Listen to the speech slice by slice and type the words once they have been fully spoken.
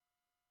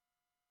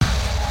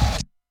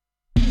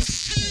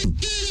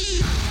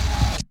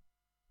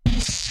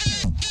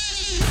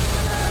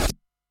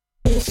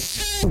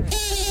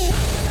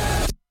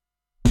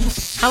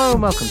Hello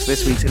and welcome to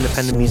this week's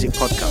Independent Music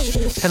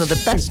Podcast. 10 of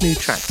the best new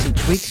tracks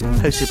each week,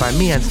 hosted by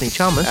me, Anthony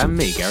Chalmers. And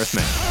me, Gareth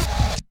May.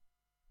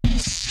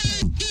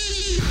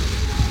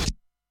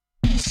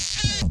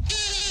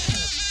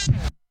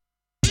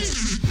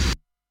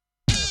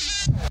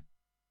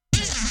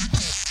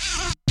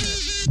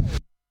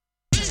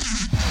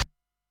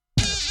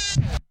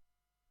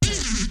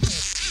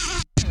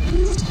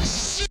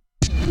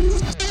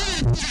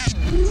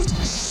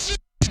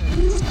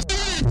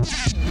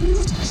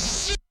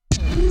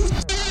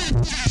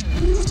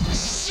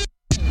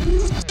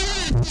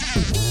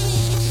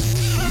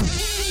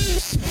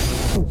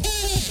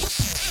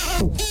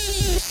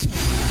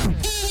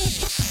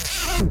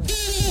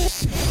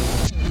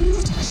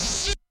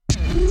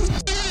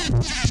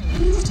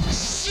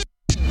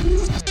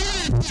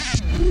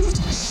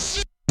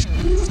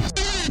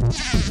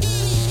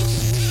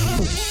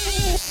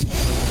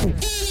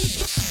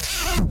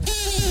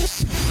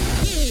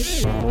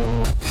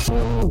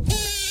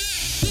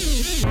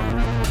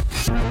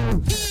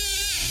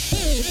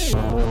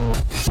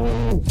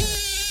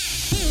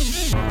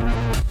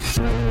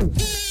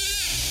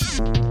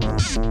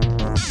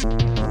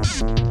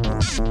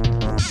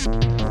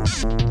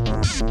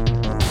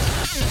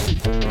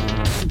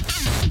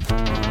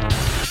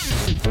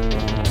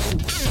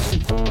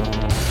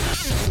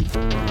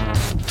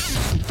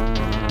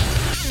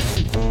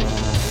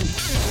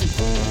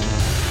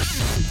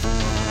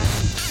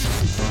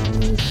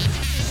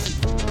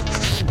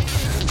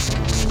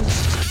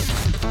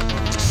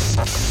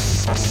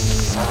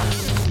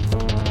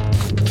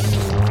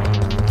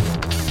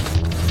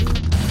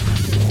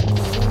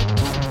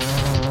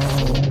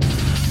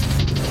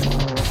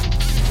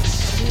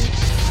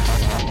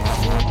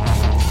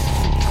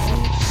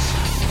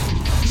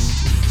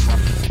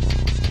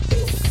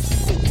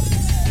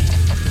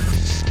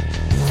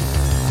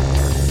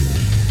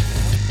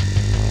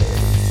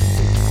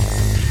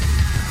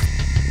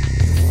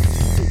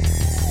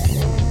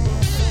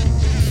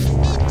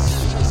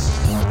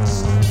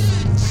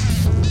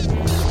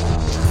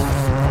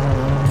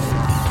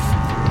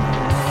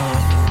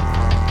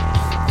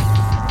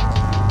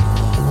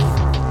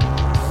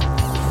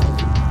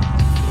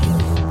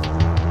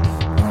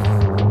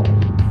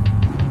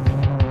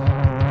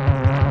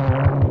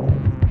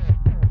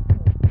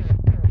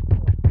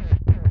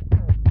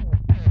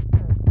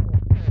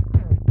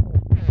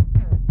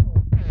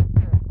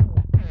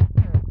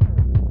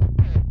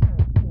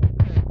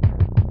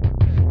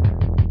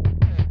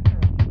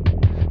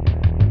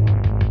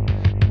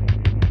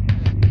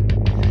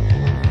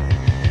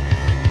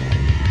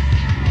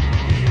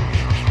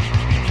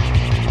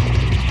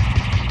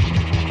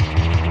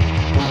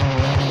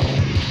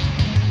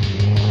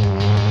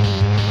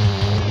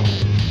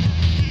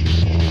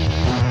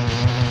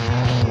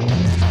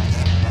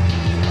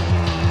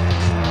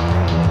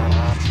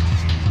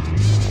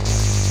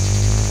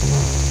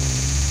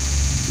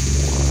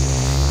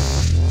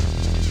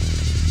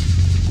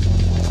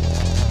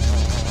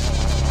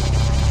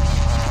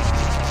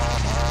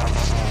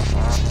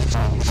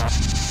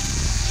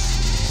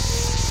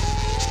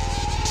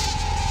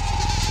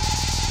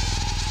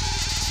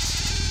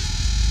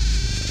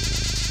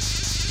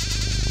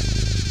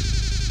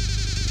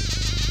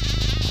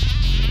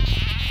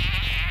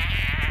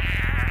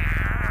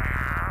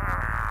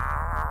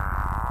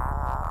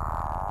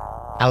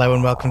 Hello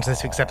and welcome to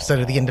this week's episode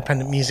of the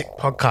Independent Music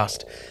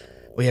Podcast.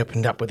 We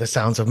opened up with the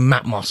sounds of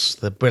Matmos,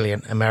 the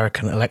brilliant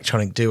American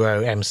electronic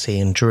duo, MC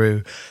and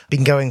Drew.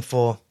 Been going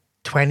for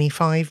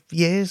 25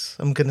 years,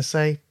 I'm going to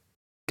say.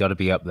 Got to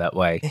be up that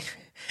way.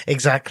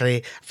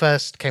 Exactly.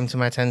 First came to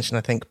my attention,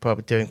 I think,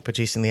 probably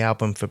producing the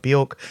album for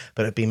Bjork,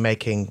 but have been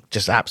making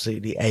just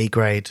absolutely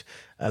A-grade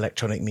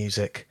electronic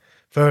music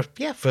for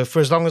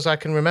as long as I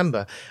can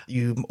remember.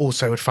 You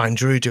also would find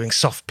Drew doing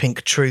Soft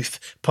Pink Truth,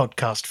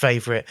 podcast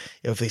favourite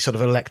of the sort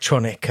of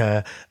electronic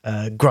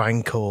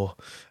grindcore.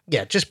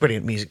 Yeah, just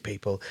brilliant music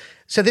people.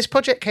 So this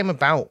project came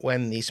about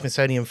when the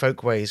Smithsonian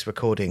Folkways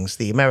recordings,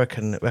 the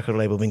American record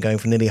label, been going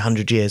for nearly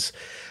 100 years.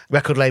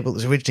 Record label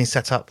was originally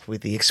set up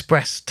with the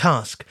express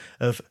task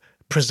of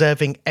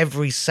preserving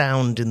every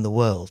sound in the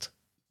world.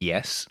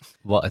 Yes,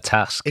 what a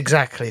task.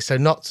 Exactly. So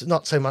not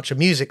so much a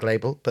music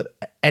label, but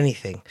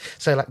anything.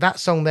 So like that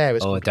song there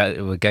is... we're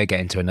going to get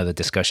into another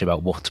discussion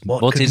about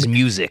what is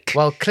music.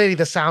 Well, clearly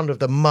the sound of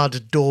the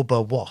mud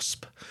dauber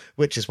wasp,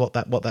 which is what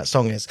that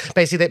song is.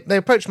 Basically, they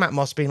approached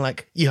Matmos being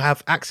like, you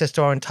have access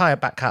to our entire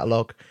back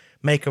catalogue,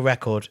 make a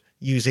record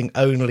using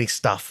only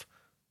stuff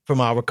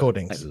from our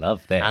recordings. I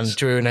love this. And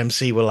Drew and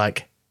MC were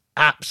like,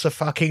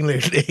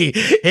 abso-fucking-lutely.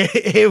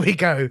 Here we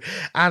go.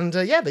 And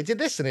they did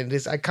this, and it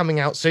is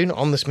coming out soon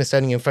on the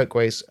Smithsonian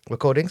Folkways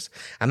recordings.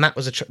 And that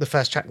was the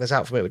first track that's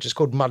out from it, which is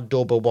called Mud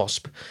Dauber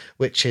Wasp,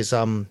 which is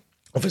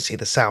obviously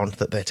the sound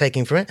that they're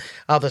taking from it.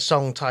 Other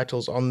song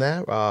titles on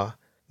there are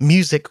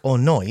Music or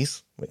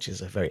Noise, which is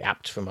very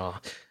apt from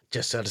our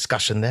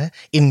discussion there.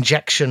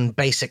 Injection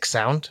Basic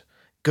Sound,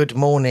 Good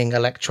Morning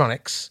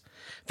Electronics,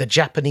 The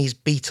Japanese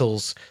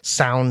Beatles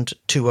Sound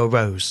to a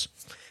Rose.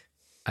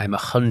 I'm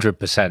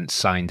 100%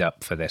 signed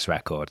up for this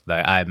record.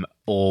 I'm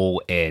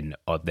all in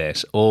on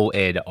this, all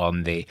in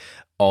on the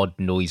odd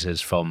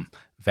noises from.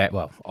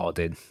 Odd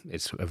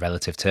it's a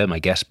relative term, I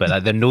guess,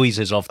 but the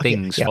noises of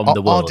things from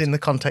the world. Odd in the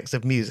context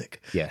of music.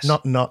 Yes.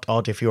 Not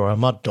odd if you're a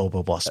mud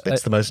dauber wasp.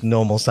 It's the most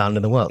normal sound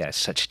in the world. Yeah, it's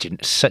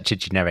such a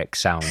generic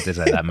sound,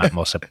 isn't it, that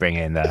Matmos are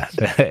bringing there?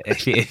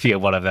 if you're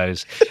one of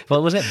those.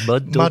 What was it?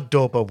 Mud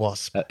dauber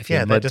wasp. If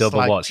you're mud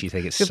dauber wasp, you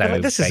think it's so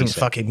like, this basic. Isn't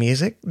fucking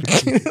music.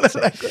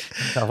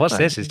 What's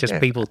this? It's just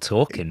people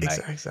talking, mate.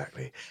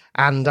 Exactly.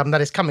 And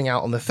that is coming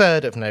out on the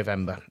 3rd of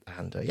November.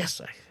 And yes,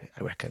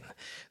 I reckon...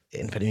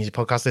 Independent Music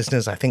Podcast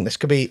listeners, I think this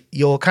could be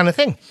your kind of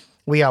thing.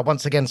 We are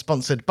once again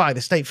sponsored by the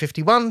State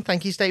 51.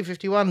 Thank you, State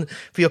 51,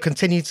 for your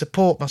continued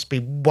support. Must be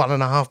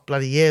 1.5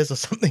 bloody years or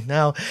something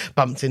now.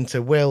 Bumped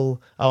into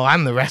Will. Oh,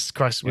 and the rest.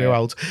 Christ, we're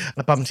old.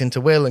 I bumped into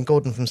Will and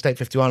Gordon from State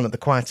 51 at the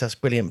Quietus.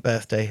 Brilliant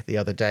birthday the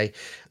other day.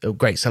 A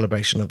great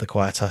celebration of the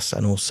Quietus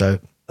and also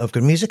of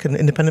good music and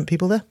independent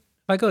people there.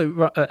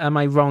 Am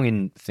I wrong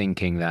in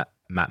thinking that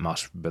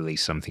Matmos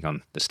released something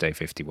on the State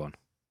 51?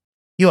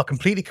 You are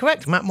completely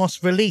correct.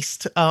 Matmos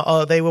released,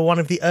 they were one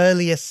of the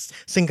earliest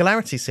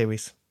Singularity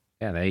series.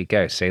 Yeah, there you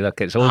go. See, look,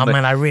 it's all... Oh,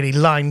 man, I really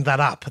lined that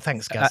up.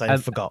 Thanks, guys. I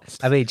forgot.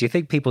 I mean, do you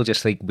think people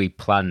just think we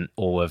plan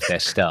all of their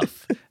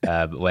stuff?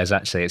 Whereas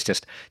actually it's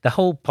just... The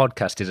whole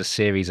podcast is a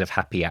series of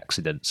happy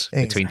accidents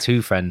between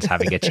two friends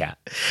having a chat.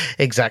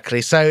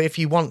 Exactly. So if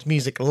you want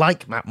music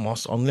like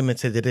Matmos on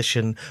limited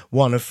edition,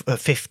 one of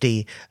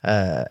 50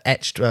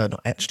 etched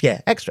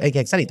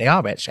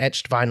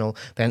vinyl,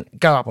 then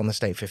go up on the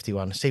State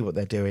 51, see what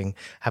they're doing,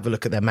 have a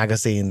look at their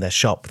magazine, their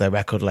shop, their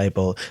record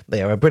label.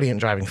 They are a brilliant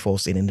driving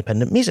force in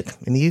independent music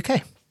in the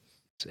UK.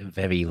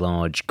 Very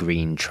large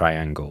green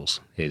triangles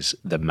is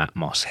the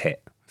Matmos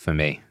hit for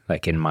me,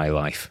 like in my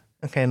life.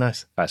 Okay,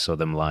 nice. If I saw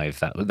them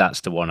live,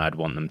 that's the one I'd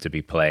want them to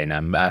be playing.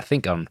 I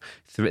think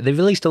they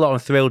released a lot on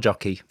Thrill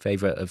Jockey,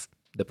 favourite of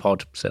the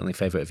pod, certainly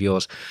favourite of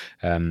yours.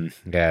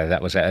 That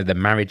was The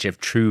Marriage of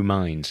True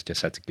Minds,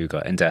 just had to Google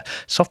it. And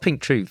Soft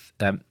Pink Truth,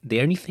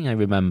 the only thing I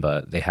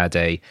remember, they had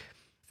a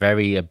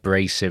very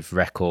abrasive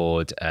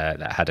record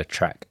that had a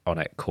track on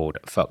it called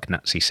Fuck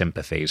Nazi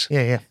Sympathies.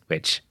 Yeah.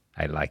 Which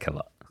I like a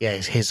lot. Yeah,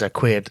 his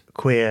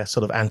queer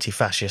sort of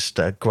anti-fascist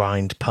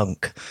grind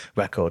punk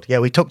record. Yeah,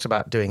 we talked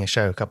about doing a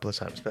show a couple of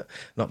times, but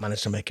not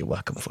managed to make it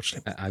work,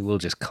 unfortunately. I will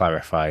just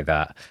clarify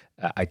that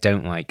I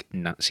don't like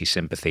Nazi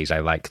Sympathies. I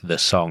like the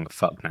song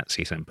Fuck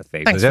Nazi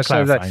Sympathies. Thanks for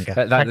clarifying.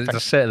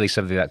 That's certainly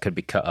something that could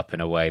be cut up in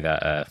a way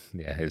that...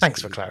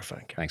 Thanks for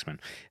clarifying. Thanks, man.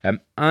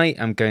 I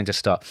am going to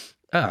start...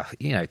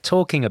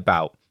 talking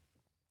about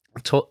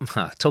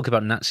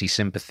Nazi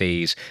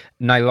sympathies.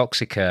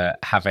 Nihiloxica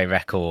have a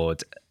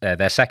record,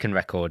 their second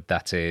record,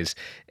 that is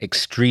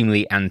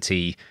extremely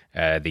anti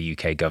the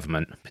UK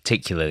government,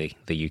 particularly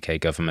the UK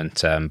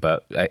government,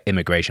 but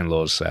immigration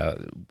laws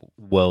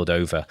world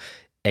over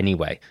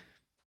anyway.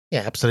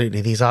 Yeah,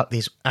 absolutely. These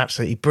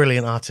absolutely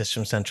brilliant artists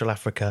from Central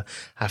Africa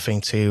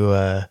having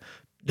to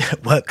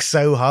work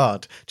so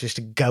hard just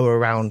to go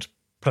around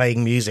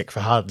playing music for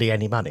hardly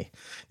any money.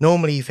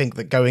 Normally you think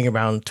that going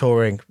around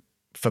touring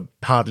for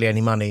hardly any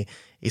money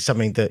is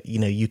something that,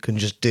 you can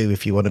just do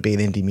if you want to be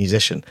an indie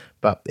musician,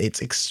 but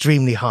it's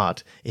extremely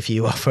hard if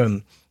you are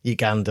from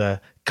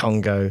Uganda,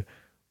 Congo,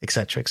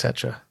 etc.,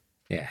 etc.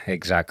 Yeah,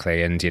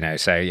 exactly. And,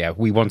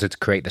 we wanted to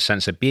create the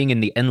sense of being in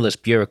the endless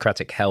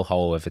bureaucratic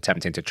hellhole of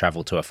attempting to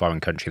travel to a foreign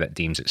country that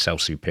deems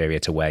itself superior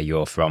to where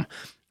you're from.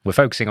 We're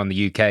focusing on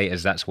the UK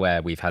as that's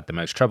where we've had the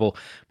most trouble,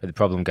 but the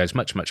problem goes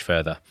much, much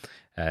further.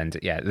 And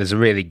there's a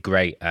really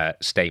great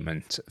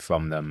statement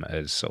from them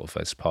as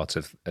part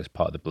of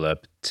the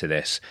blurb to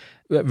this.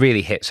 It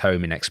really hits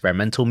home in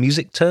experimental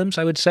music terms,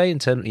 I would say. In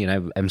terms,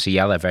 MC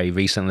Yella very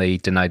recently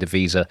denied a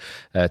visa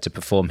to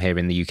perform here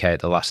in the UK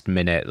at the last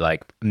minute,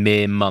 like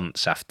mere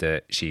months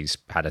after she's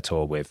had a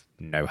tour with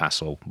no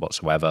hassle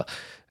whatsoever.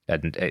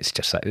 And it's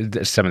just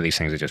like some of these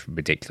things are just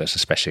ridiculous,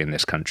 especially in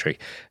this country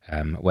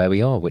where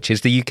we are, which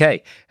is the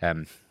UK.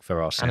 For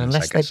our sins, and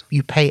unless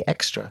you pay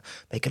extra,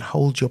 they can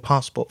hold your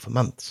passport for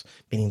months,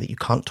 meaning that you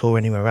can't tour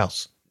anywhere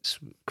else. It's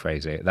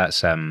crazy.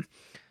 That's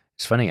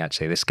it's funny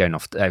actually. This going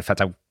off. In fact,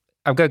 I'm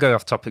going to go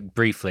off topic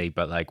briefly,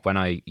 but like when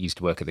I used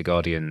to work at the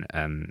Guardian,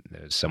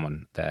 there was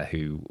someone there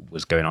who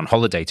was going on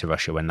holiday to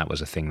Russia when that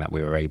was a thing that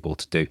we were able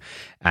to do,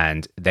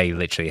 and they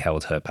literally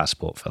held her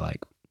passport for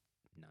like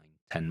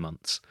 9-10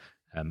 months.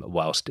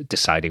 Whilst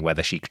deciding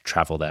whether she could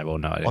travel there or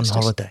not. On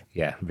holiday.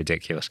 Yeah,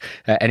 ridiculous.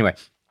 Anyway,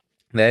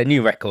 their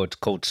new record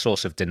called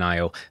Source of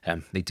Denial.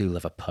 They do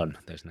love a pun,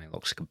 those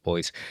Nihiloxica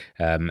boys.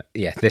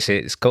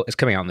 It's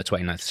coming out on the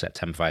 29th of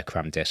September via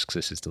Cram Discs.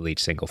 This is the lead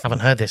single. I haven't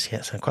heard this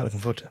yet, so I'm quite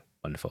looking forward to it.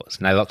 Wonderful. It's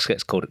Nihiloxica.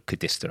 It's called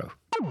Kudistro.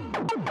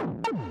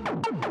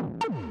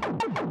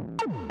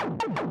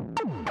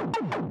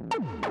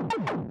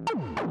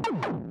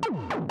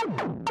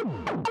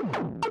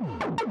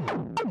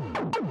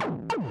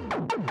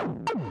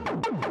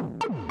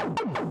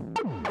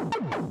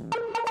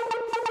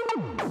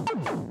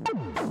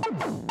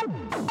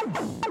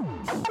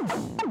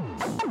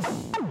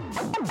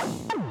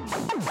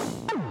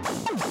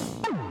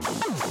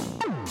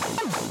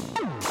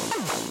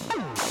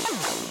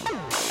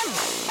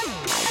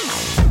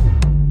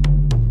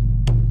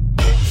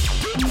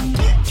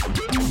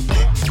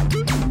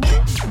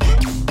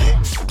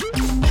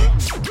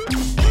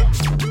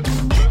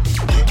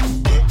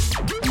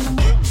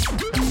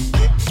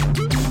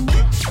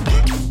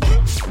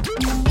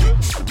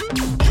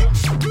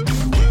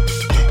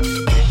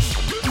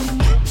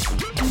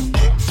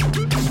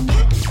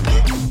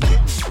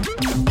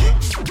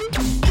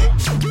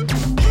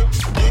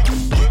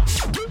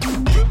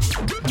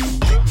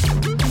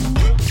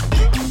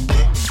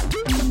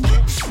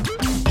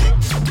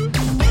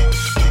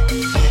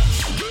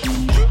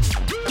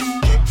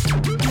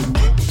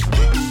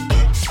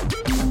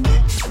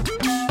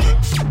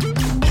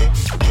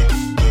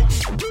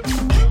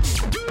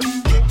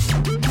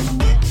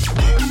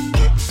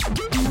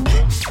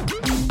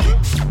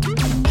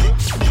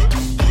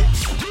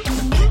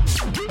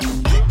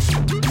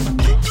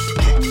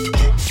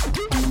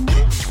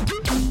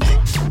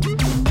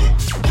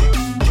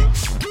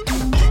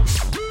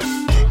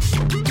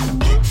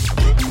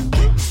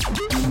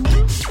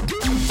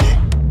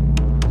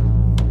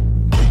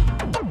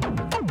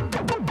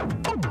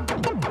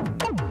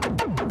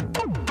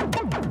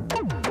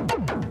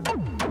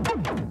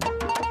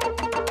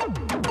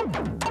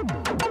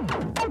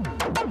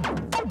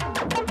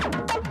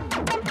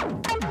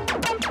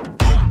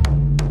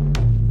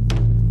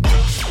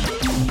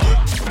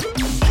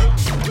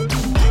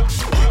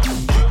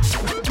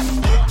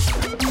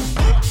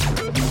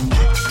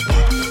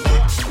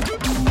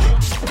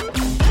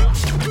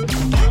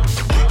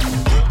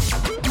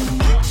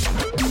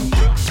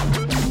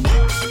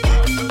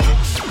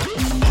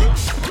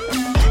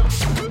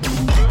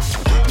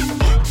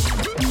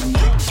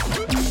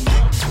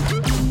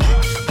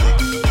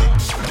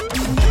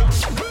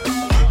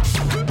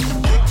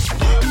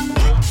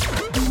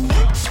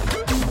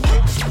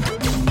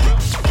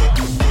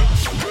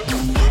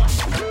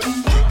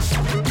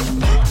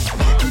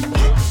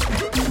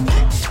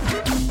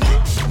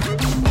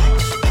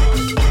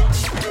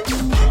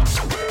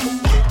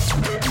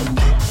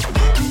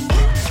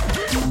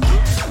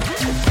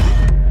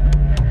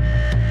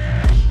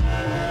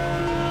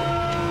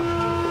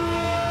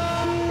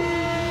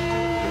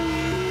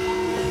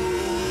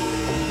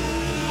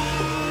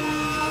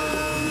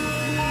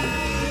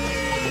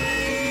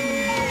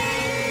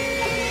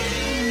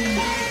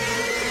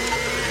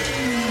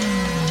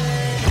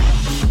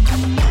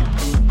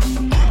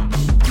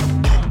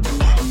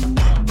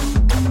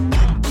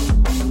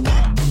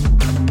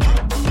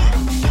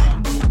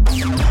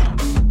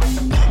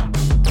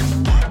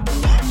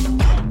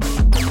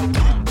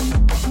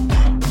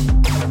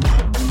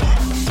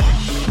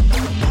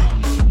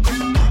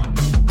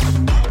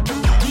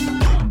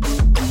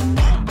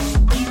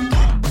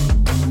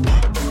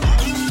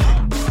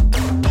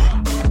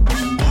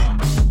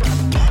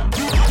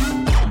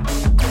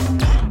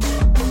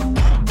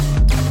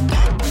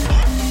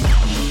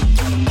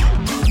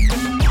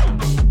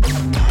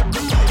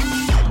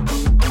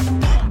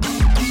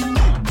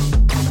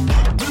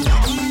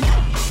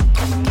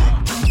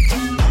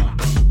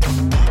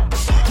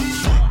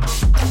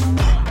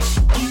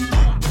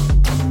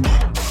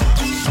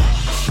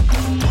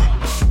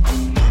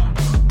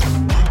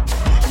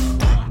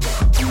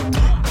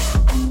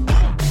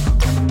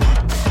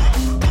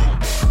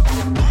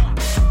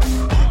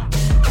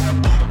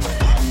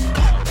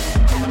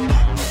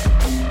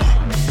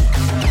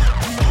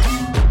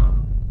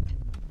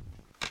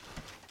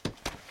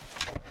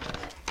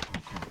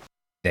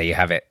 There you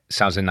have it.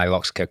 Sounds of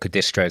Nihiloxica.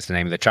 Cadistro is the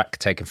name of the track,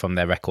 taken from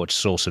their record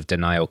Source of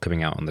Denial,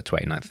 coming out on the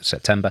 29th of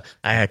September.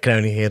 I can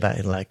only hear that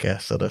in like a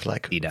sort of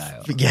like...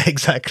 Denial. Yeah,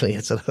 exactly.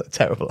 It's a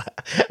terrible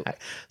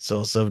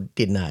source of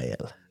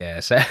denial. Yeah,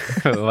 so,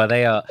 well,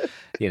 they are,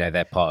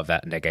 they're part of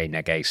that Nege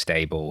Nege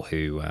stable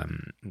who,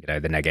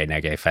 the Nege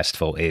Nege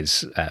festival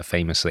is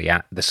famously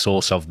at the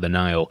source of the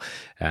Nile.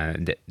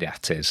 And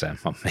that is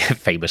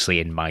famously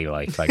in my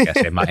life, I guess,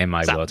 in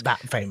my world. That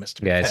famous.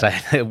 To be fair. It's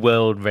like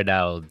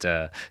world-renowned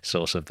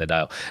source of the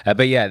Nile.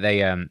 But yeah,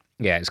 they...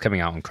 it's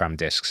coming out on Cram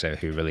Disc, so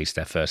who released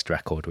their first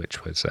record,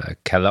 which was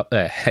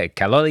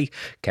Kaloli,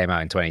 came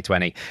out in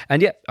 2020.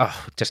 And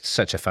just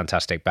such a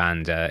fantastic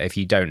band. If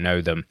you don't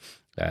know them,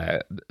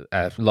 a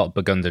lot of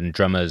Burgundian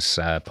drummers,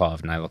 part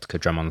of Nihiloxica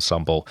Drum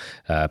Ensemble,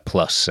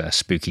 plus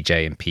Spooky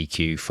J and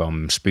PQ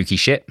from Spooky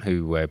Shit,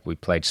 who we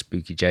played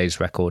Spooky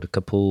J's record a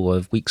couple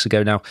of weeks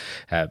ago now.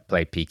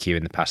 Played PQ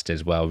in the past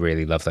as well.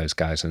 Really love those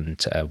guys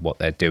and what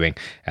they're doing.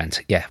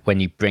 And yeah, when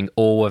you bring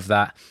all of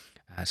that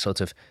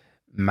sort of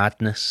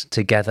madness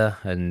together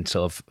and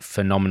sort of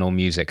phenomenal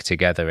music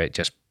together, it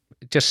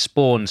just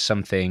spawns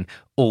something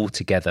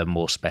altogether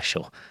more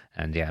special.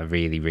 And yeah,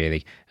 really,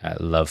 really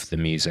love the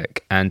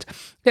music. And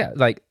yeah,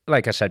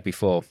 like I said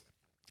before,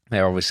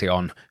 they're obviously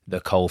on the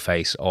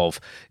coalface of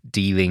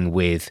dealing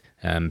with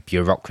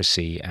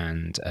bureaucracy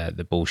and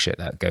the bullshit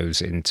that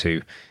goes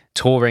into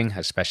touring,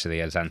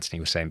 especially as Anthony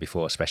was saying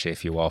before, especially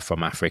if you are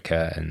from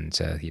Africa. And,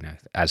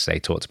 as they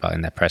talked about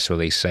in their press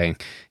release, saying,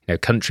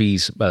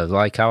 countries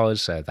like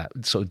ours that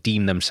sort of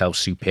deem themselves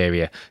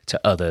superior to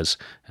others,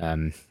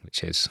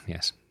 which is,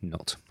 yes,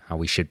 not how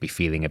we should be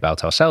feeling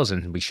about ourselves,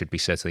 and we should be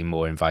certainly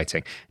more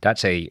inviting. I'd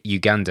say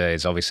Uganda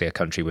is obviously a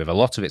country with a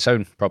lot of its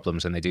own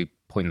problems, and they do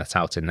point that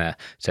out in there.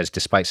 It says,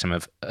 despite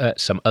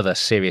some other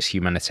serious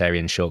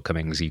humanitarian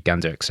shortcomings,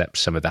 Uganda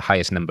accepts some of the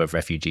highest number of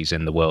refugees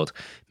in the world.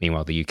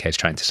 Meanwhile, the UK is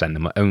trying to send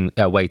them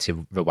away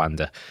to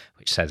Rwanda,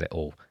 which says it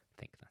all. I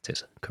think that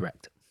is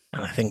correct.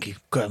 And I think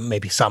you've got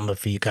maybe some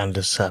of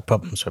Uganda's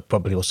problems were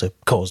probably also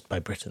caused by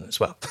Britain as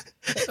well.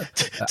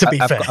 to be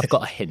fair, I've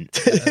got a hint.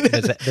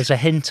 There's a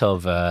hint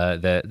of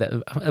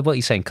what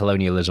you're saying.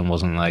 Colonialism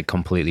wasn't like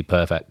completely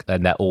perfect,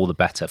 and they're all the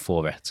better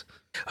for it.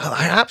 Well,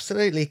 I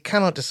absolutely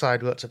cannot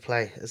decide what to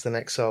play as the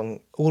next song.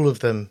 All of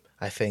them,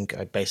 I think,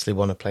 I basically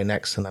want to play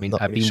next, and I'm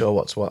not really sure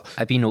what's what.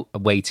 I've been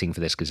waiting for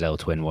this Gazelle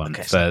twin one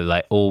for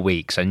like all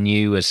week. So I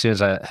knew as soon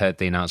as I heard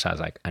the announcement, I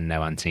was like, I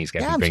know Anthony's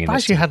going to be bringing this. I'm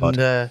surprised you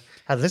hadn't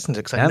had listened to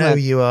it, because I know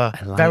you are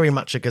very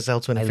much a Gazelle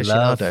twin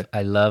aficionado.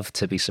 I love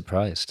to be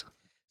surprised.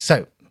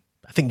 So,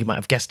 I think you might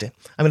have guessed it.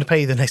 I'm going to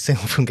play you the next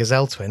single from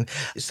Gazelle Twin.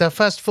 It's their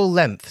first full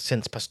length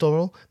since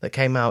Pastoral that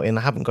came out in,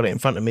 I haven't got it in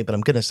front of me, but I'm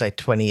going to say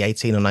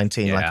 2018 or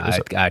 19. Yeah,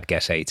 I'd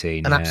guess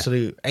 18. An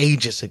absolute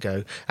ages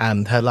ago.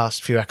 Her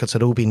last few records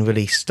had all been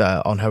released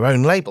on her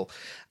own label.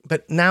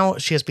 But now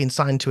she has been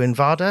signed to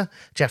Invada,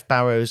 Jeff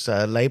Barrow's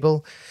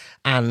label,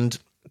 and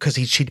because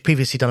she'd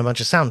previously done a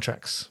bunch of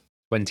soundtracks.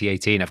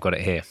 2018, I've got it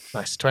here.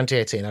 Nice,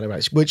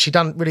 2018, which she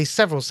released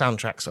several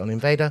soundtracks on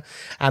Invada,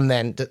 and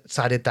then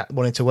decided that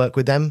wanted to work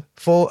with them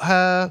for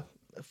her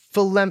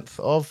full length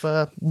of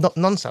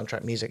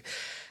non-soundtrack music.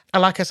 I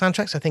like her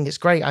soundtracks. I think it's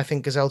great. I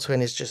think Gazelle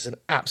Twin is just an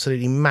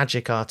absolutely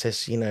magic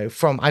artist.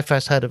 I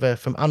first heard of her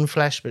from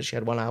Unflesh, but she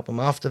had one album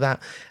after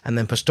that, and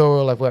then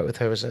Pastoral. I've worked with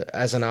her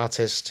as an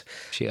artist.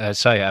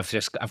 Sorry,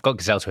 I've got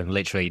Gazelle Twin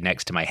literally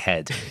next to my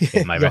head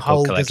in my Your record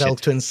whole collection. Gazelle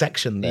Twin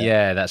section there.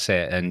 Yeah, that's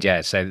it. And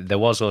yeah, so there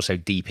was also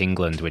Deep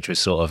England, which was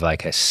sort of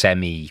like a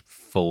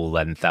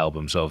full-length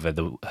album, sort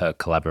of her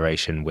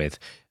collaboration with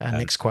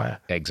Nick Squire.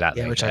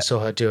 Exactly. Yeah, which I saw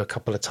her do a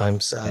couple of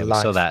times live. We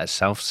saw that at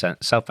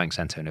South Bank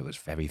Centre, and it was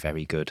very,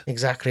 very good.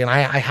 Exactly. And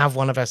I have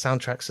one of her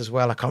soundtracks as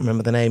well. I can't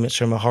remember the name. It's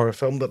from a horror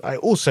film that I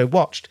also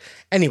watched.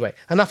 Anyway,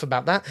 enough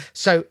about that.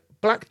 So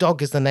Black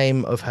Dog is the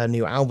name of her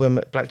new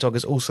album. Black Dog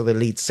is also the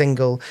lead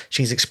single.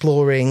 She's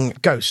exploring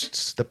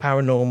ghosts, the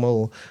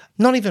paranormal.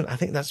 I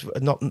think the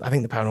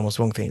paranormal's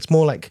the wrong thing. It's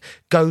more like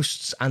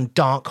ghosts and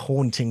dark,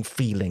 haunting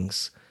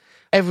feelings.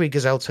 Every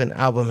Gazelle Twin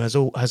album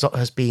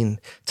has been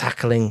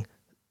tackling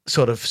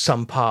sort of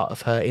some part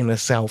of her inner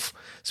self,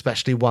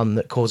 especially one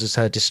that causes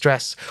her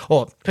distress.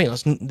 Or,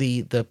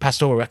 the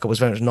Pastoral record was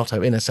very much not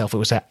her inner self, it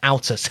was her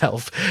outer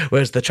self,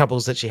 whereas the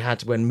troubles that she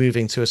had when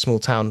moving to a small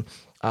town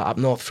up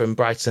north from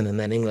Brighton and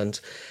then England.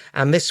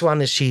 And this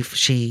one is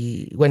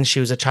she when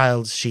she was a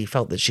child, she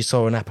felt that she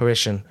saw an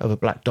apparition of a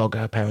black dog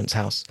at her parents'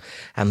 house,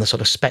 and the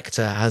sort of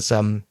spectre has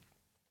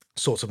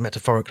sort of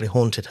metaphorically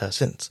haunted her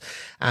since.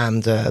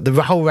 And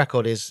the whole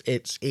record is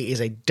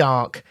a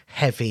dark,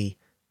 heavy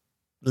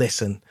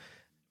listen.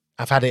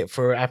 I've had it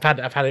for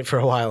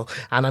a while,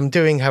 and I'm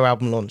doing her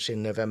album launch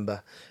in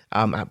November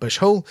at Bush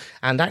Hall.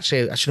 And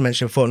actually, I should have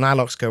mentioned before,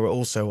 Nihiloxica are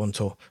also on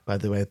tour, by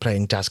the way,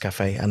 playing Jazz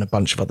Cafe and a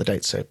bunch of other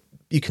dates, so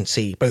you can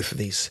see both of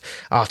these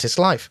artists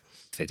live.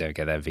 If they don't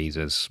get their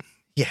visas.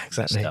 Yeah,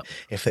 exactly.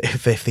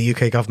 If the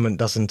UK government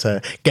doesn't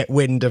get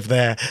wind of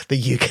the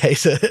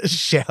UK's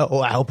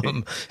shell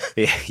album.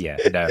 Yeah,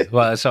 no.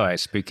 Well, it's all right.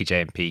 Spooky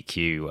J and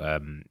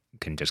PQ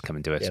can just come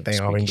and do a they are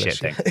spooky English.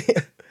 shit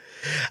thing.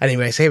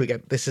 Anyway, so here we go.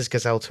 This is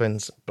Gazelle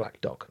Twins, Black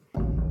Dog.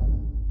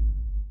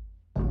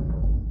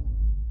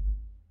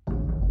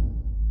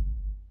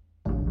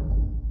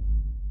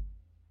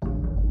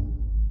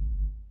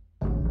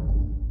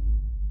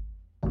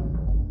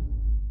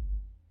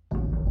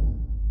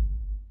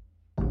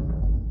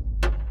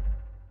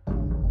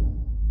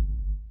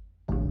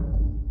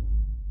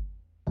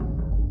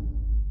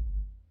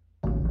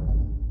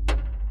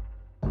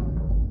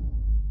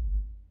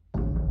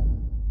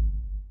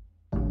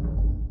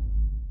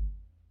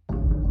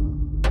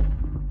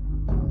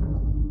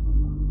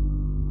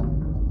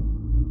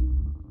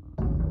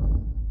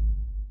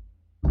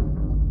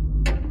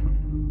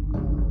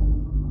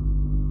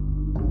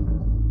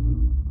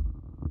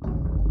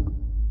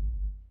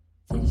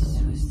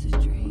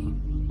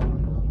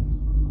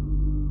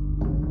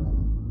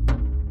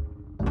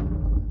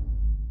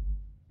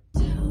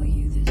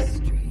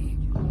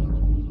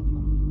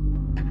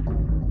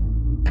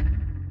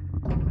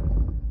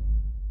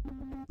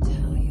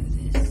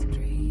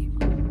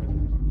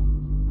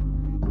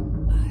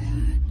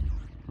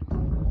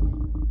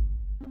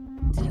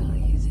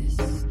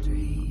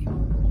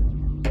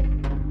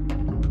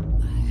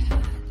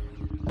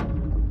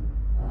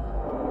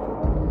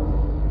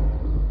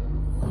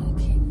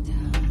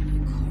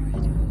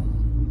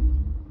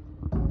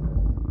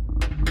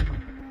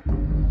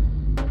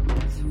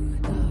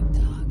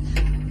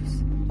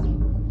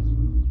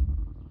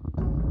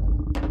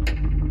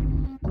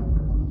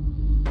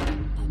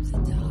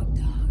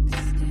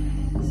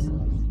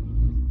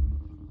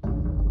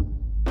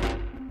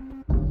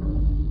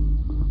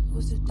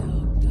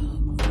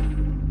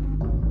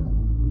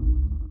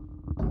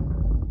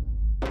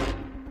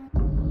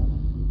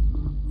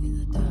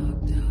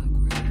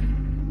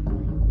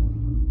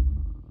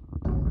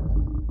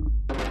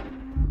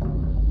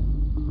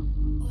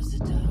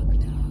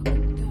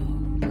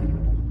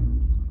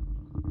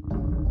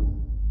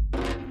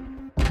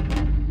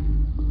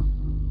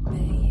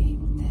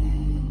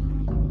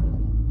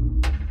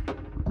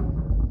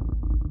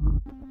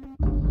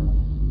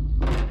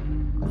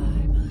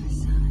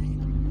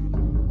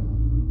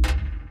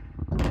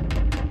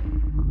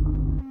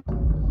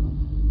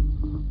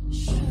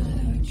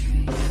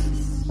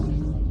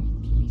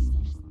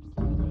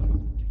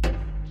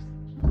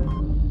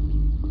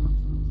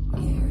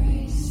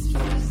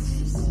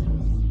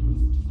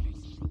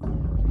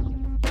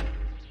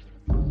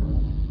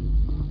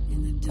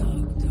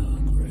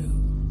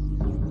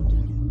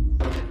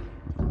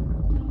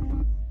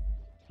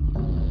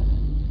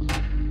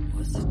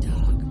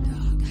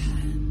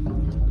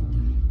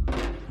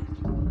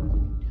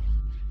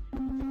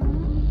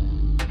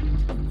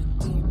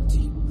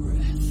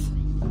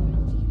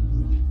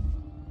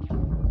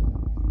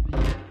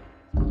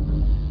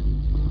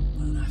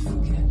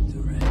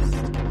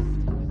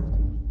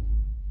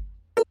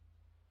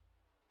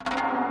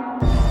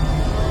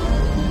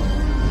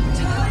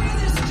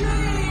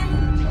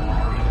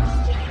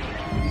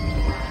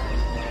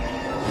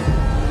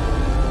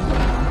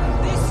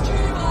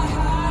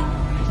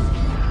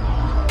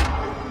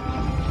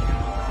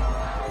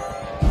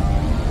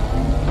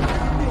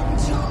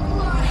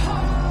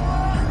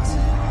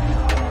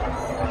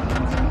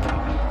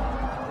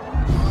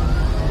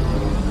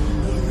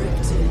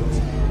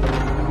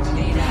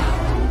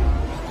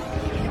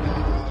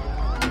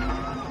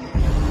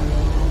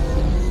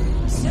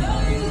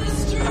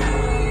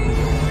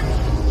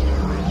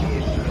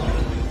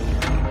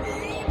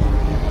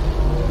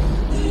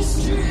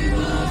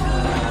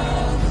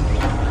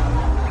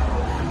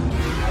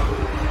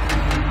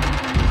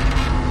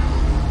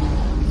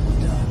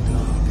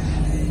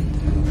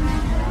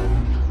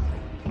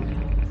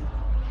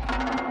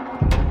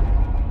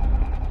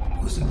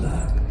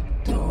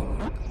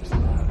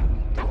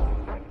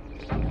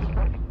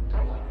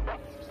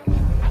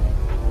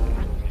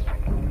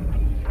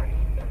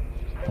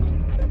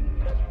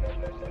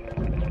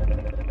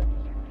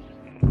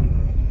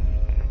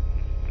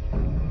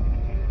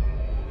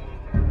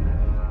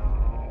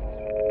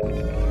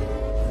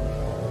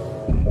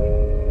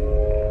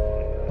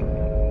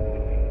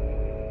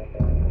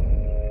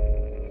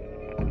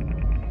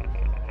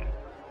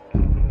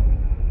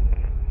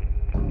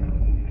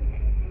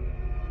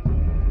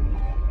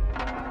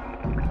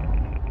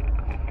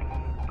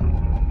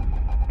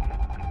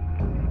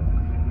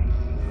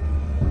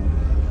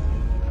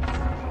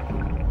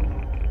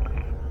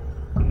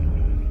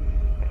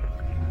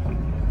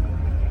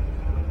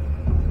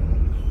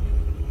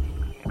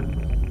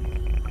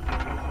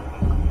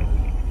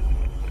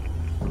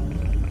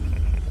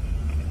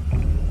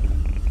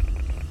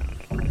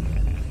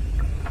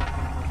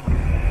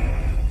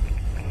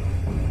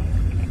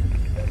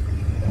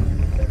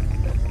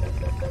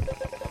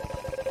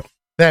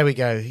 There we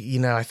go. You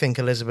know, I think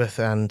Elizabeth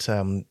and,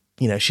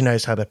 you know, she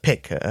knows how to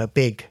pick a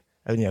big,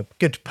 you know,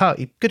 good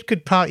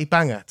party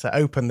banger to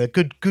open the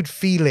good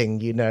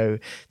feeling, you know,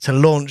 to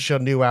launch your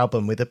new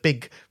album with a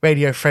big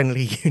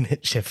radio-friendly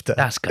unit shifter.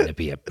 That's going to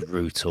be a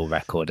brutal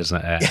record,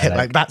 isn't it? Yeah,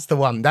 like that's the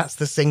one. That's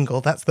the single.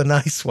 That's the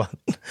nice one.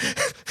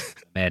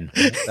 in.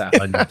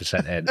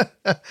 100% in.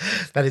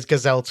 That is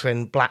Gazelle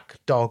twin Black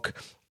Dog.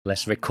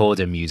 Less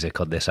recorder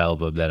music on this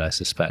album than I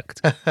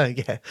suspect.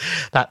 Yeah,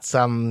 that's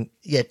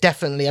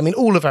definitely. I mean,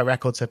 all of our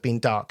records have been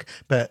dark,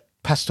 but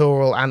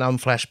Pastoral and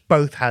Unflesh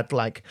both had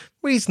like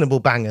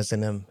reasonable bangers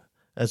in them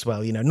as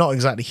well. You know, not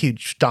exactly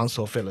huge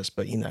dancehall fillers,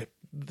 but you know,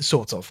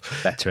 sort of.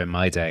 Better in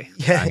my day.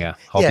 Yeah, Banger.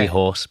 Hobby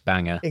Horse,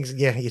 banger.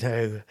 Yeah, you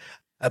know,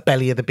 a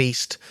Belly of the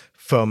Beast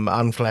from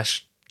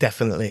Unflesh,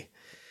 definitely.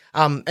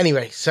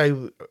 Anyway,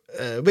 so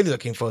really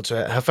looking forward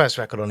to it. Her first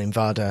record on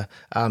Invada.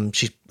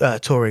 She's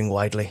touring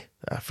widely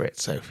for it,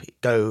 so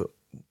go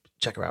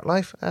check her out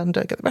live and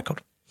get the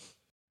record.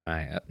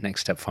 Right,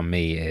 next up from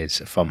me is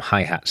from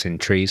Hihats in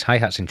Trees.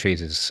 Hihats in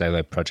Trees is a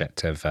solo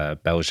project of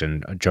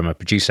Belgian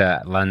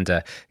drummer-producer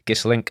Lander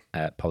Gisselink.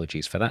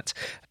 Apologies for that.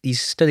 He's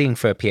studying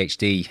for a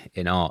PhD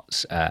in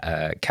arts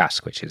at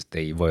CAS, which is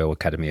the Royal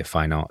Academy of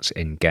Fine Arts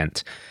in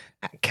Ghent.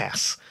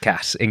 CAS.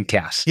 In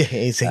CAS. Yeah,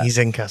 he's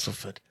in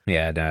Castleford.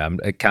 Yeah, no,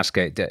 CAS,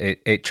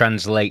 it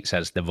translates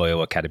as the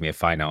Royal Academy of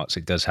Fine Arts.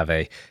 It does have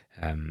a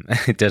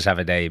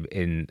name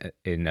in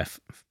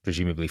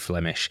presumably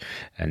Flemish,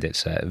 and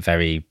it's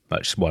very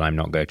much what I'm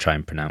not going to try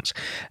and pronounce.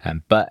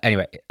 But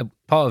anyway,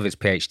 part of his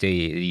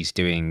PhD, he's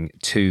doing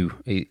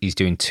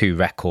two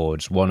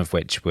records. One of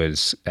which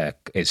was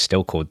it's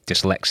still called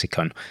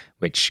Dyslexicon,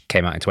 which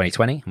came out in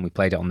 2020, and we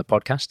played it on the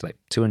podcast like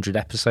 200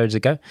 episodes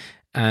ago.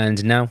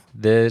 And now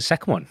the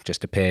second one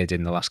just appeared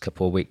in the last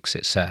couple of weeks.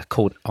 It's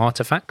called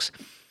Artifacts.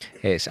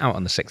 It's out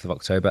on the 6th of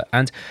October,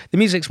 and the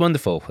music's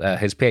wonderful.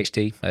 His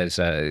PhD,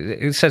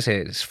 it says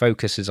here, its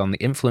focus is on the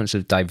influence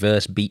of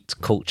diverse beat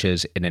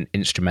cultures in an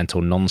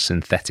instrumental,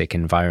 non-synthetic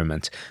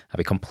environment. I'll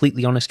be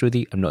completely honest with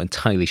you, I'm not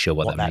entirely sure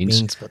what that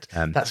means. But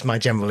that's my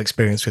general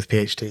experience with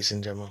PhDs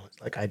in general.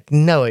 It's like, I had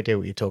no idea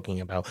what you're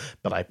talking about,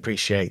 but I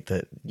appreciate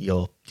that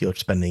you're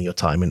spending your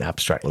time in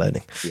abstract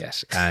learning.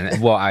 Yes,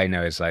 and what I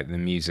know is like the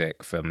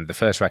music from the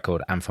first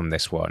record and from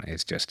this one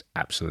is just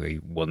absolutely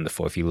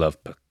wonderful. If you love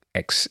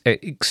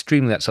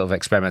extremely that sort of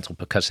experimental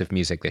percussive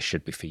music, this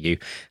should be for you.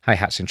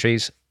 Hihats in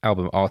Trees,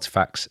 album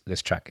Artifacts.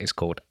 This track is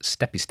called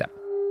Steppy Step.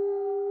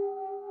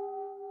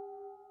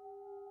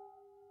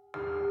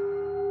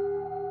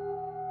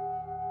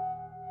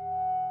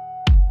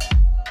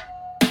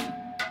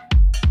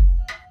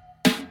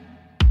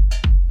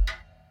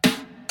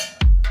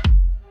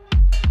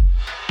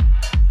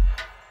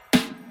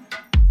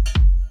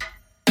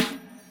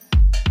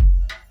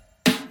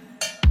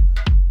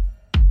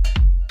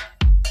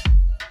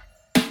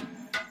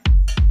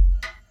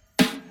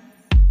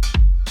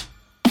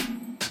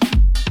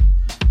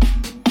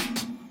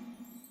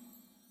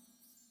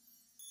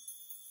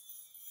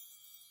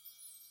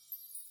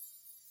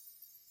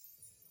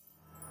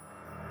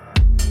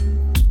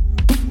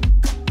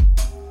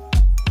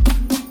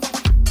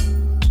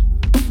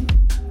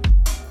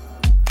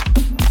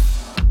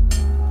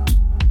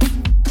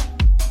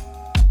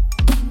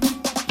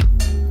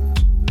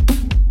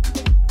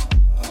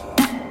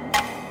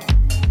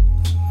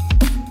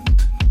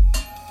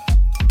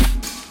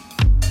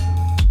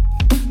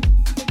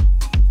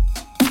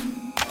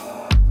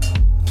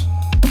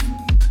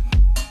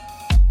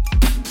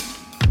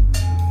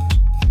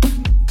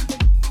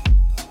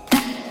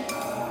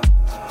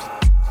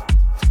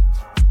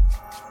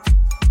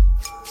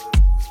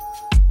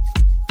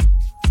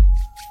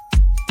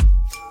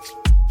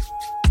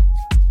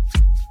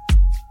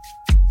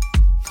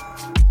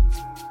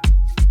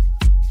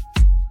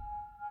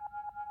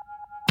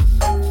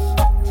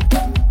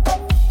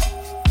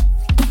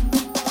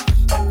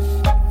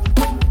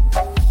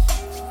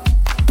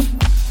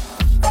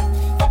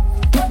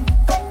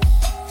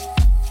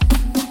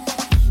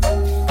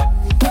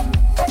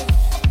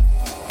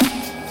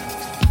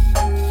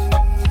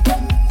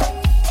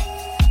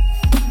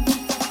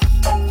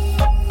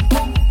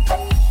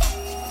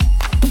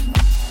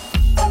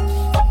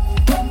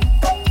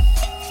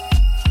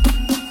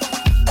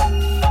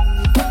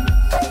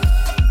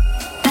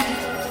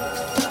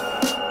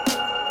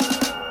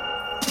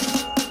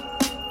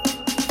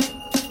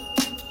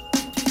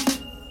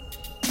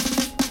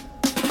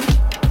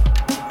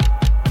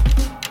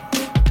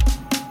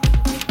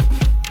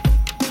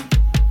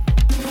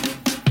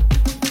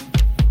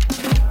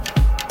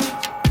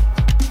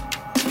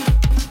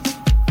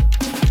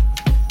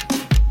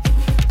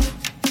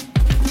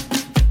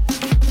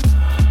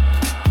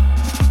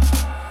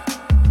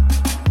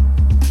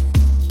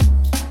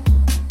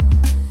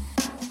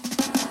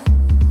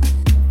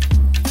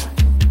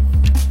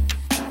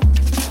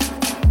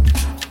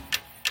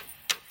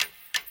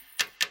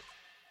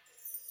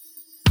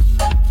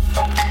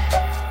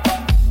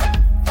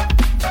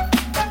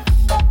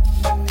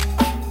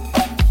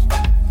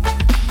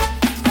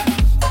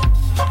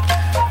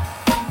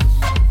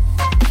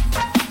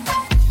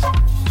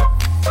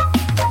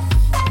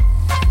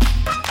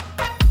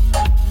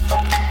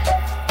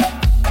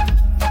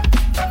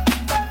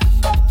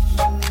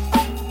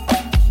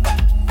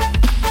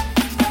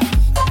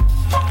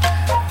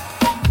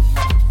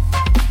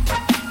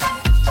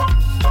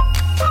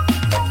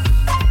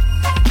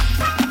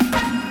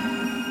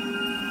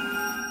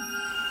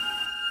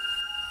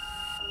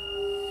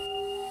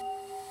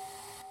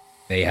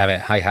 There you have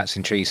it. Hihats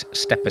in Trees.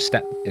 Step a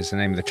Step is the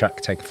name of the track,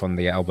 taken from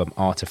the album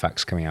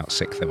Artifacts, coming out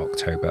 6th of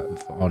October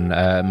on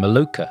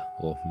Maluka,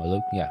 or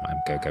Maluka. Yeah,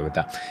 I'm going to go with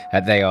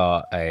that. They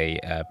are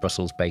a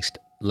Brussels-based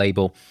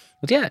label.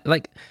 But yeah,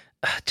 like,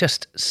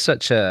 just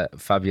such a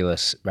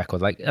fabulous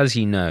record. Like, as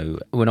you know,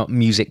 we're not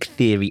music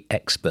theory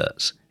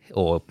experts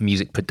or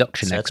music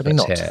production Certainly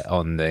experts not. here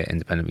on the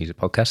Independent Music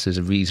Podcast. There's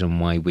a reason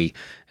why we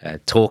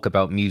talk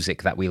about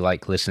music that we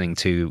like listening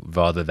to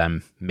rather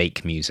than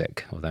make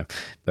music, although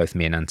both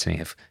me and Anthony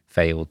have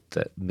failed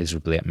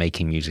miserably at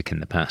making music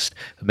in the past,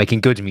 making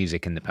good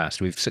music in the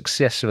past. We've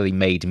successfully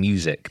made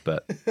music,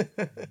 but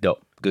not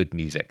good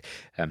music.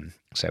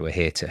 So we're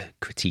here to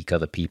critique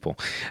other people.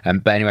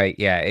 But anyway,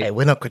 yeah. Hey,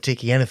 we're not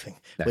critiquing anything.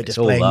 No, we're it's just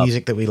all playing love.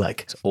 music that we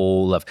like. It's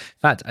all love. In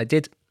fact,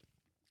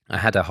 I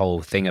had a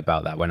whole thing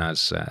about that when I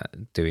was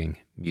doing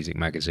music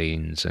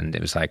magazines, and it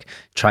was like,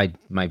 tried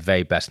my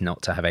very best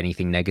not to have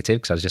anything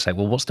negative, because I was just like,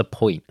 well, what's the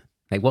point?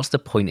 Like, what's the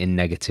point in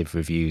negative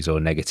reviews or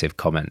negative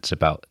comments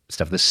about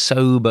stuff? There's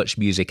so much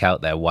music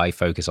out there. Why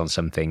focus on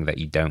something that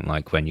you don't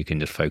like when you can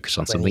just focus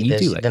on something you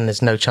do like? Then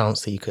there's no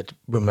chance that you could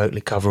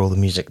remotely cover all the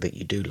music that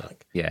you do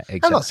like. Yeah,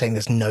 exactly. I'm not saying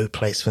there's no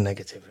place for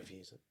negative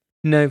reviews.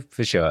 No,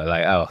 for sure.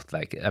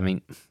 I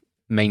mean,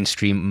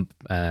 mainstream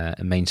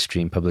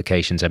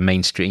publications and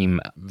mainstream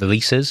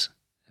releases,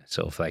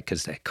 sort of like,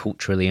 because they're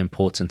culturally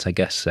important, I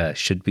guess,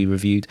 should be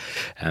reviewed.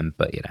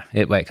 But you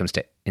know, when it comes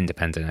to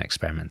independent and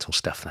experimental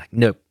stuff, like,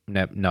 nope,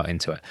 not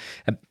into it.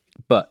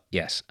 But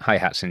yes,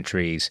 Hihats in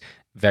Trees,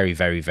 very,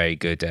 very, very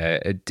good.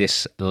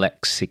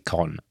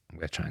 Dyslexicon, I'm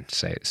going to try and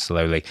say it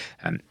slowly,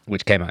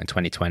 which came out in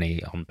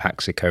 2020 on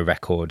Paxico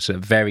Records.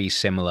 Very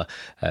similar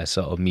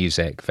sort of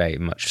music, very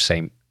much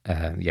same.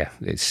 Yeah,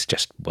 it's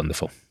just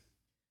wonderful.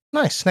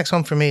 Nice. Next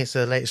one for me is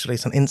the latest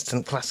release on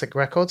Instant Classic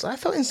Records. I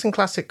thought Instant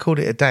Classic called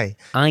it a day.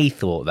 I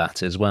thought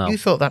that as well. You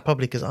thought that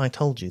probably because I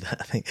told you that,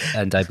 I think.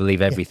 And I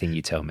believe everything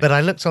you tell me. But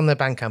I looked on their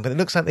Bandcamp, and it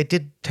looks like they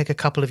did take a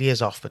couple of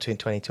years off between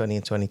 2020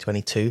 and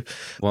 2022.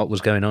 What was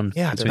going on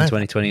between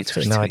 2020 and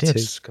 2022? No idea.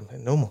 It's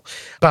completely normal.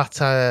 But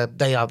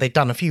they've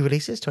done a few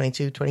releases,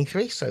 22,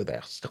 23, so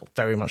they're still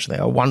they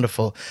are a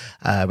wonderful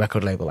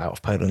record label out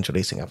of Poland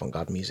releasing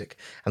avant-garde music.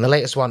 And the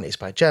latest one is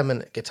by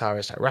German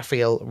guitarist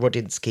Raphael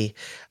Rudinsky.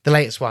 The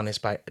latest one is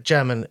by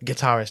German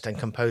guitarist and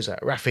composer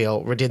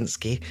Raphael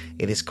Rudinsky.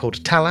 It is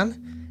called Talan,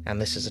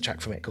 and this is a track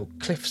from it called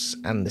Cliffs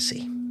and the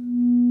Sea.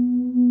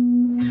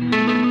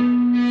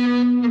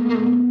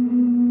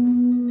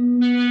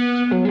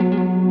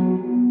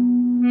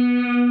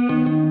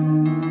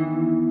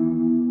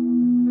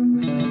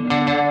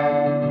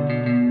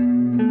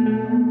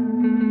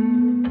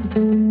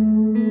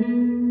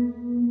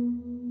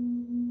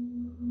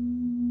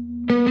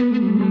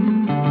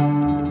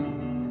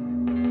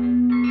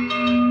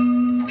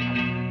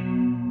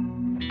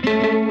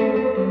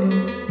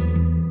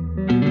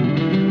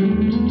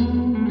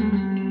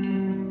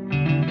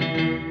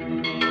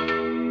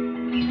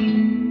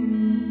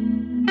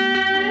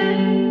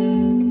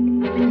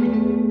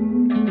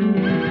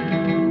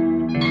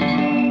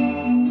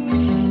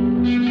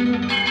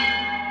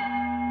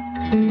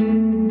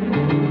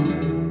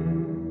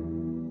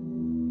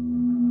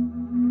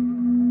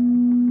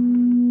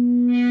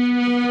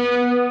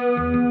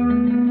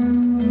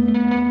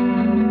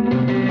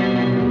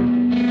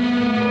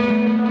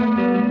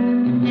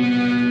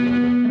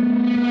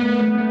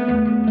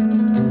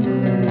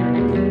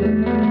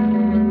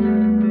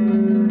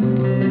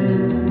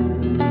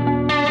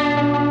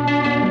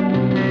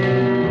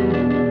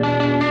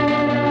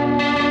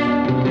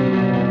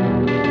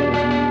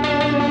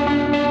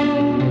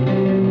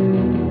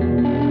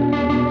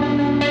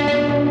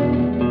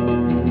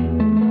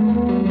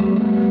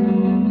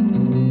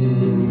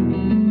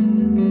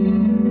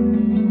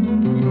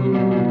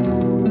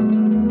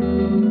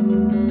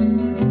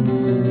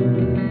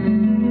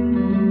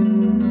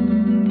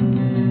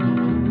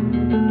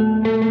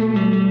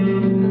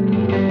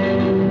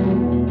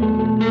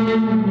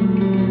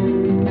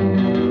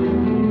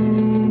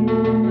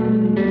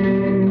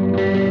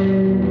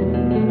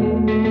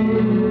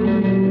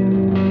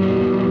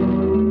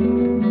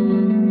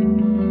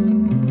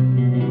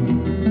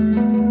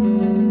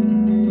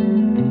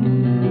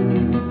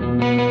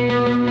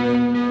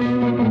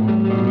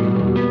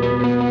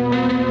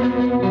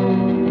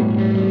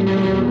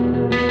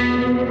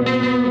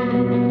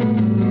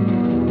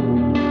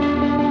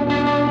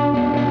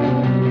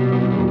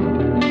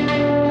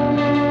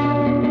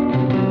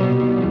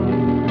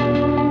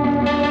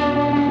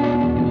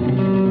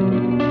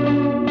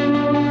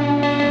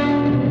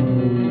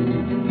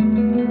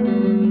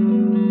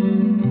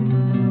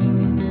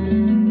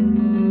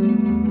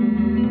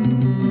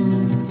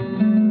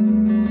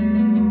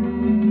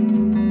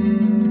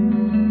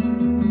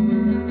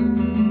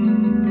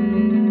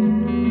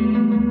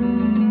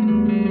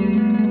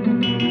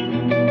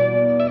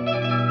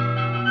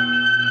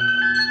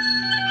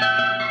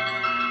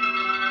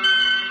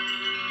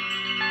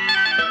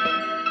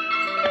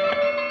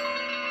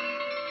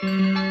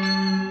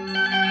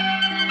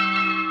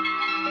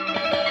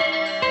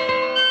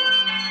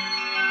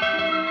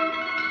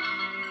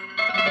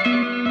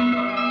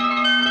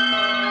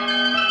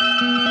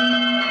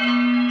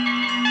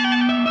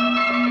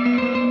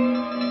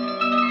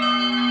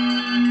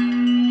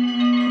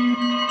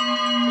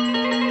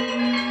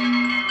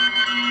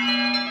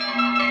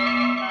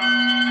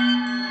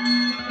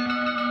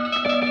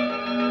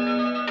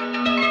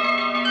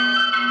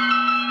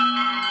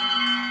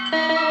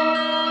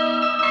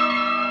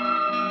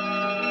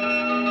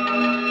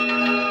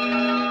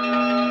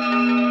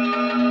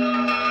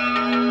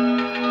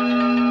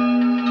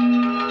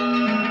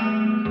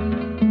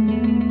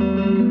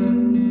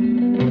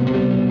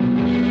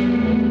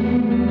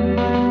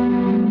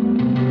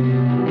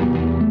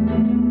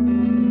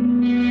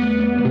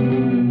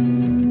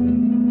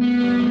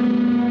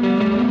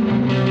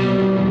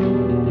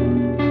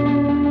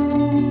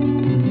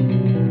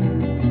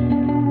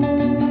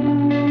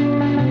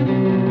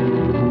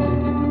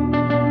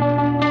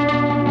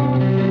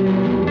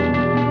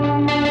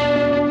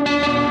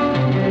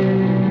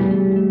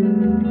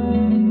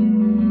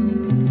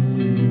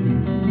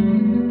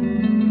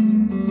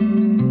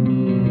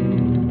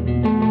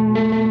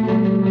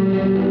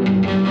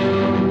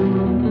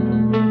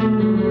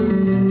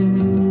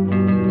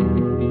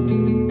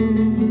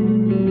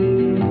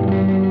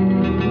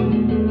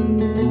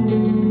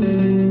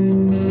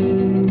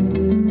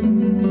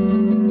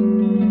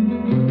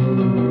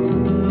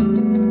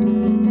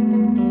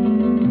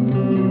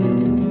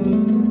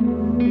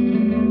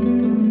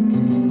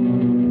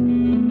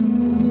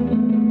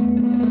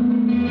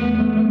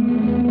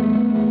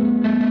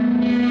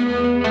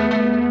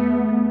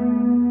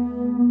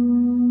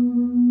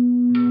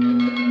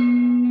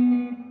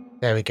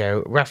 There we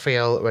go.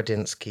 Raphael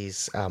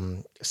Radinsky's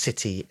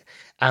City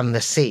and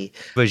the Sea.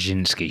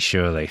 Brzezinski,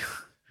 surely.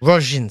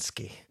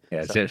 Roginski.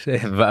 Yeah,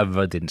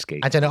 Radinsky.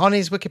 I don't know. On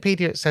his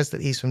Wikipedia, it says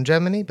that he's from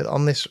Germany, but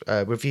on this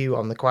review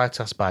on The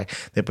Quietus by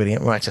the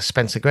brilliant writer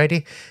Spencer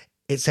Grady,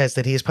 it says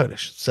that he is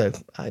Polish. So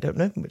I don't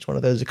know which one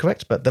of those are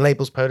correct, but the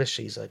label's Polish.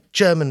 He's a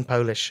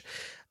German-Polish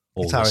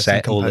all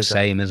the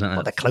same, isn't it?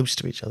 Well, they're close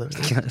to each other.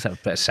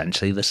 But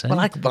essentially the same. Well,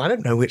 I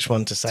don't know which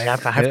one to say. I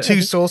have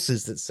two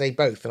sources that say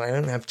both, and I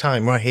don't have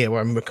time right here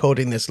where I'm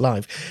recording this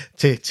live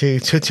to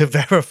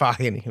verify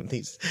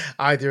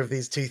either of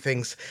these two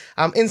things.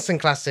 Instant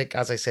Classic,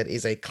 as I said,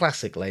 is a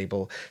classic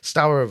label.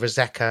 Star of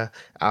Rizeka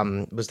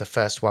was the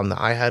first one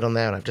that I heard on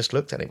there, and I've just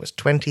looked at it. It was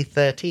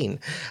 2013,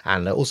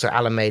 and also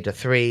Alameda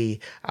 3,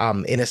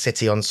 Inner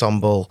City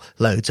Ensemble,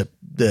 loads of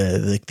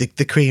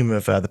the cream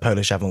of the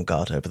Polish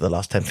avant-garde over the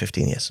last 10-15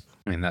 years.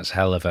 I mean, that's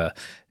hell of a...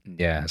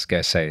 Yeah, I was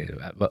going to say,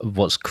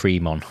 what's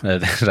cream on?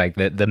 Like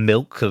the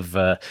milk of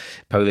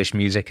Polish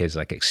music is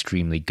like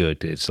extremely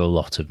good. It's a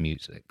lot of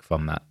music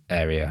from that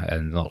area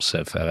and lots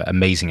of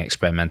amazing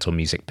experimental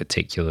music,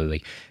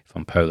 particularly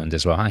from Poland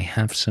as well. I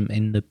have some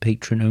in the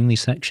patron-only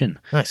section.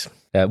 Nice.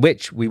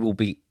 Which we will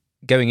be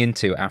going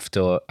into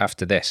after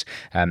this.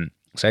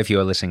 So if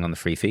you are listening on the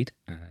free feed,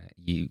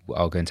 you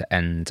are going to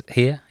end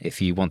here.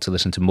 If you want to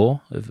listen to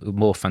more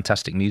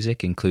fantastic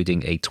music,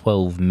 including a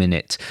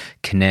 12-minute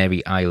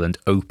Canary Island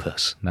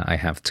opus that I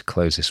have to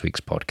close this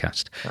week's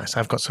podcast. Nice.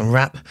 I've got some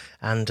rap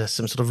and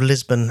some sort of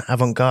Lisbon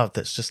avant-garde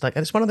that's just like,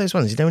 and it's one of those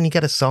ones, when you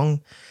get a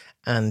song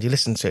and you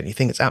listen to it and you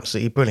think it's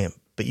absolutely brilliant,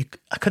 but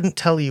I couldn't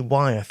tell you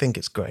why I think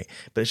it's great,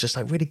 but it's just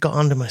like really got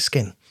under my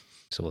skin.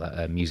 So all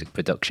that music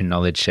production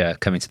knowledge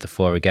coming to the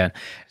fore again.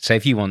 So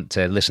if you want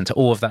to listen to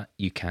all of that,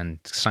 you can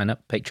sign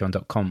up,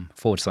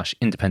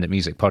 patreon.com/independent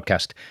music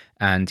podcast.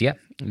 And yeah,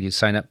 you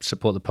sign up,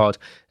 support the pod.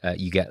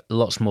 You get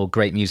lots more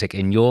great music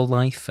in your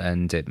life,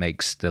 and it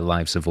makes the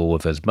lives of all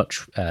of us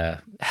much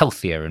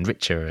healthier and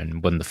richer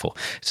and wonderful.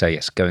 So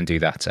yes, go and do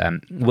that.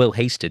 Will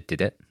Hasted did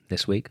it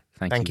this week.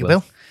 Thank you,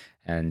 Will.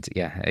 And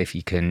yeah, if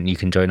you can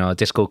join our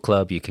Discord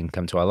club, you can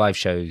come to our live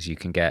shows, you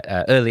can get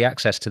early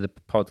access to the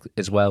pod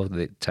as well.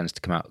 It tends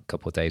to come out a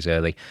couple of days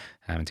early,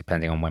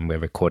 depending on when we're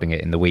recording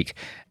it in the week.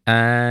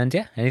 And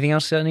yeah, anything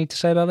else I need to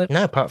say about it?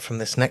 No, apart from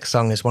this next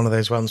song is one of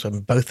those ones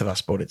when both of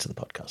us brought it to the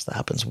podcast. That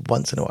happens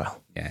once in a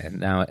while. Yeah,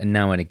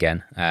 now and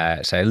again.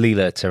 So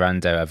Lila,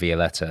 Tirando,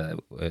 Violeta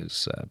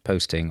was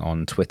posting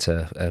on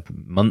Twitter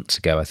months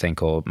ago, I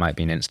think, or it might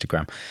be on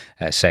Instagram,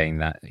 saying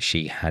that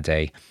she had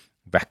a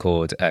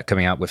record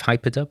coming out with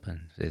Hyperdub,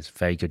 and it's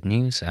very good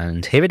news.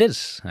 And here it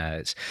is.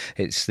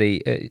 It's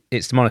the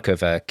moniker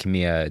of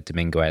Camilla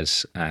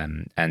Dominguez,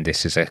 and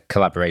this is a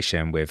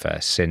collaboration with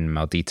Sin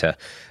Maldita,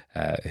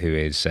 who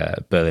is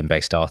a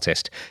Berlin-based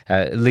artist.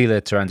 Lila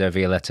Tirando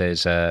Violeta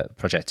is a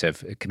project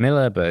of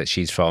Camilla, but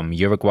she's from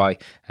Uruguay.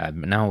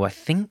 Now, I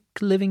think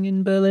living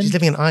in Berlin. She's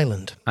living in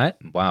Ireland.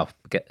 Wow.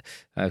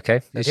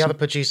 Okay. The other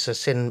producer,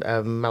 Sin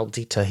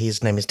Maldita,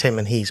 his name is Tim,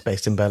 and he's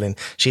based in Berlin.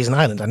 She's in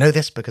Ireland. I know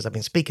this because I've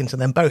been speaking to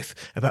them both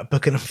about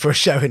booking them for a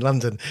show in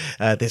London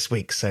this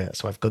week. So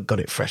I've got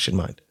it fresh in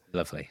mind.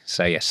 Lovely.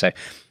 So, yes. So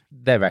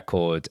their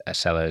record,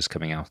 Seller, is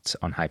coming out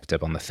on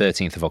Hyperdub on the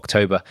 13th of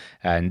October.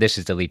 And this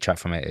is the lead track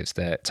from it. It's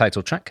the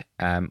title track.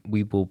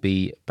 We will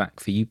be back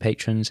for you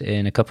patrons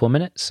in a couple of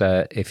minutes.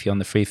 If you're on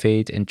the free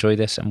feed, enjoy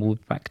this, and we'll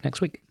be back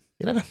next week.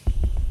 You know.